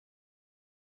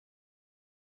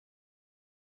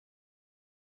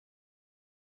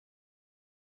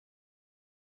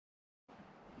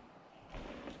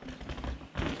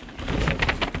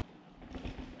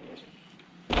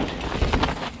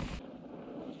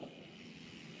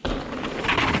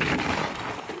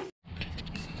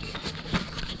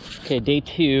Okay, day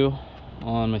 2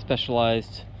 on my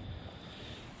Specialized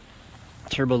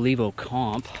Turbo Levo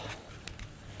comp.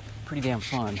 Pretty damn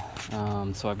fun.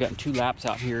 So I've gotten 2 laps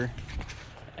out here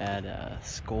at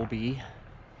Scoby,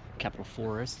 Capitol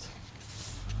Forest.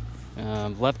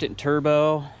 Left it in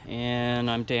turbo, and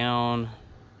I'm down,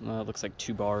 it looks like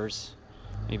 2 bars,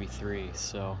 maybe 3.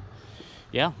 So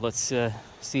yeah, let's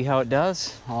see how it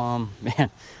does. Man,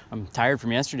 I'm tired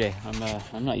from yesterday.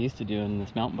 I'm not used to doing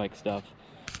this mountain bike stuff.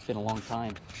 It's been a long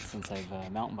time since I've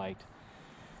mountain biked.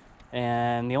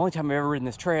 And the only time I've ever ridden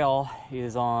this trail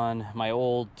is on my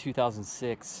old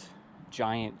 2006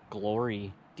 Giant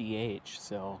Glory DH.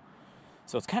 So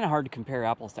it's kind of hard to compare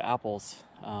apples to apples.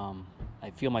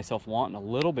 I feel myself wanting a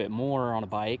little bit more on a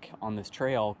bike on this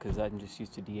trail because I'm just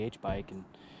used to DH bike and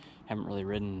haven't really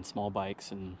ridden small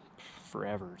bikes in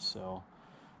forever. So,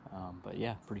 but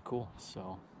yeah, pretty cool.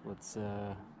 So let's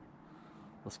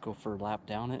go for a lap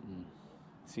down it and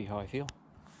see how I feel.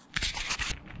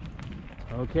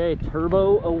 Okay,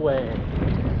 turbo away.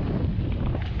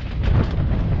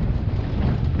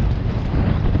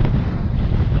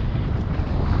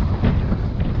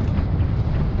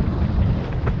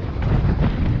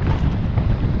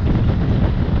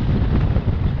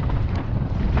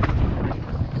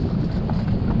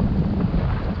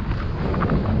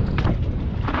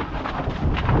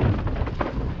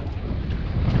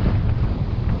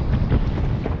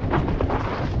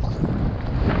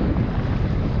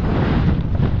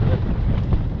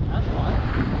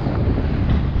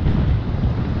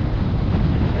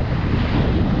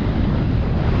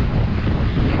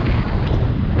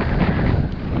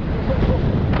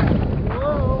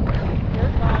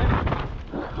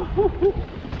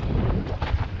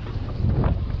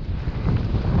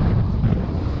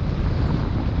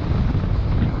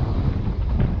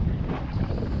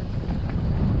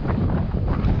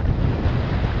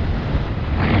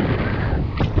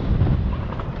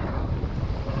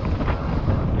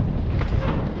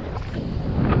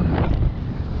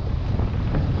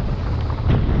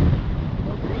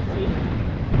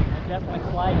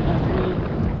 Definitely sliding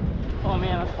underneath. Oh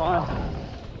man, that's fun.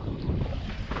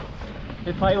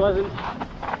 If I was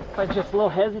just a little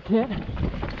hesitant,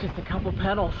 just a couple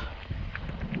pedals.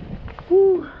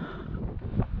 Whew.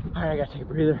 Alright, I gotta take a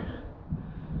breather.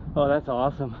 Oh, that's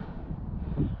awesome.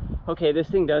 Okay, this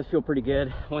thing does feel pretty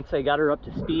good. Once I got her up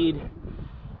to speed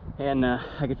and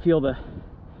I could feel the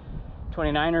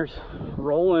 29ers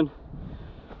rolling,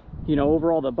 you know,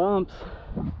 over all the bumps.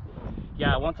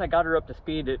 Yeah, once I got her up to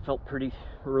speed, it felt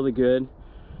really good,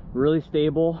 really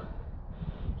stable.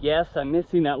 Yes, I'm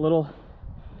missing that little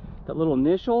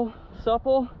initial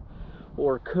supple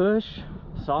or cush,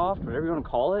 soft, whatever you want to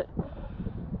call it.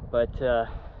 But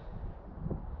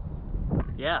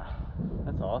yeah,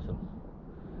 that's awesome.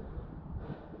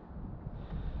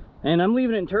 And I'm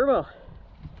leaving it in turbo.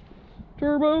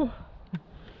 Turbo.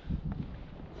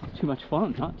 It's too much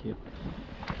fun not to.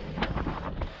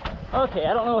 Okay,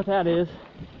 I don't know what that is.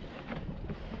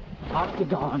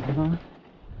 Octagon, huh?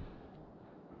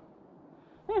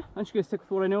 Yeah, I'm just gonna stick with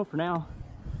what I know for now.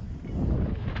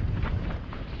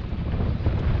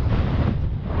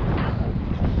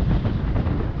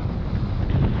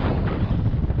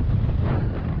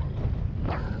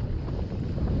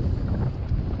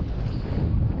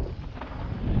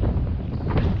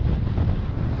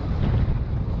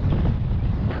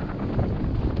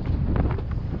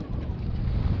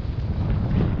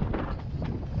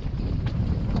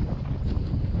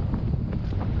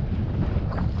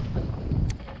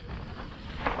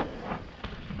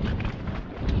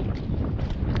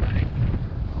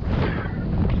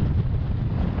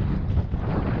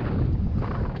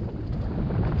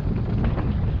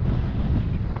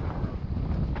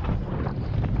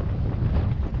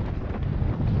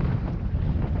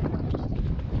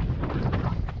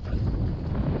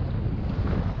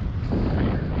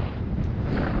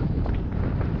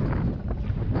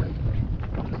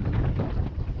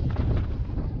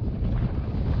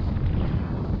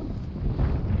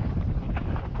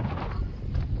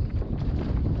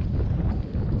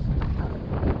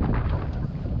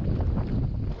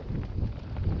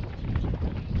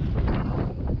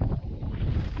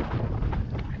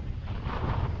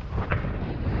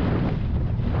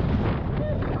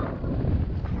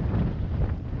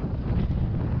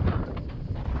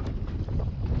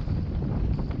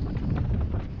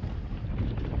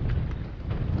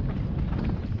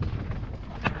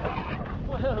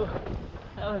 Whoa,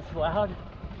 that was loud.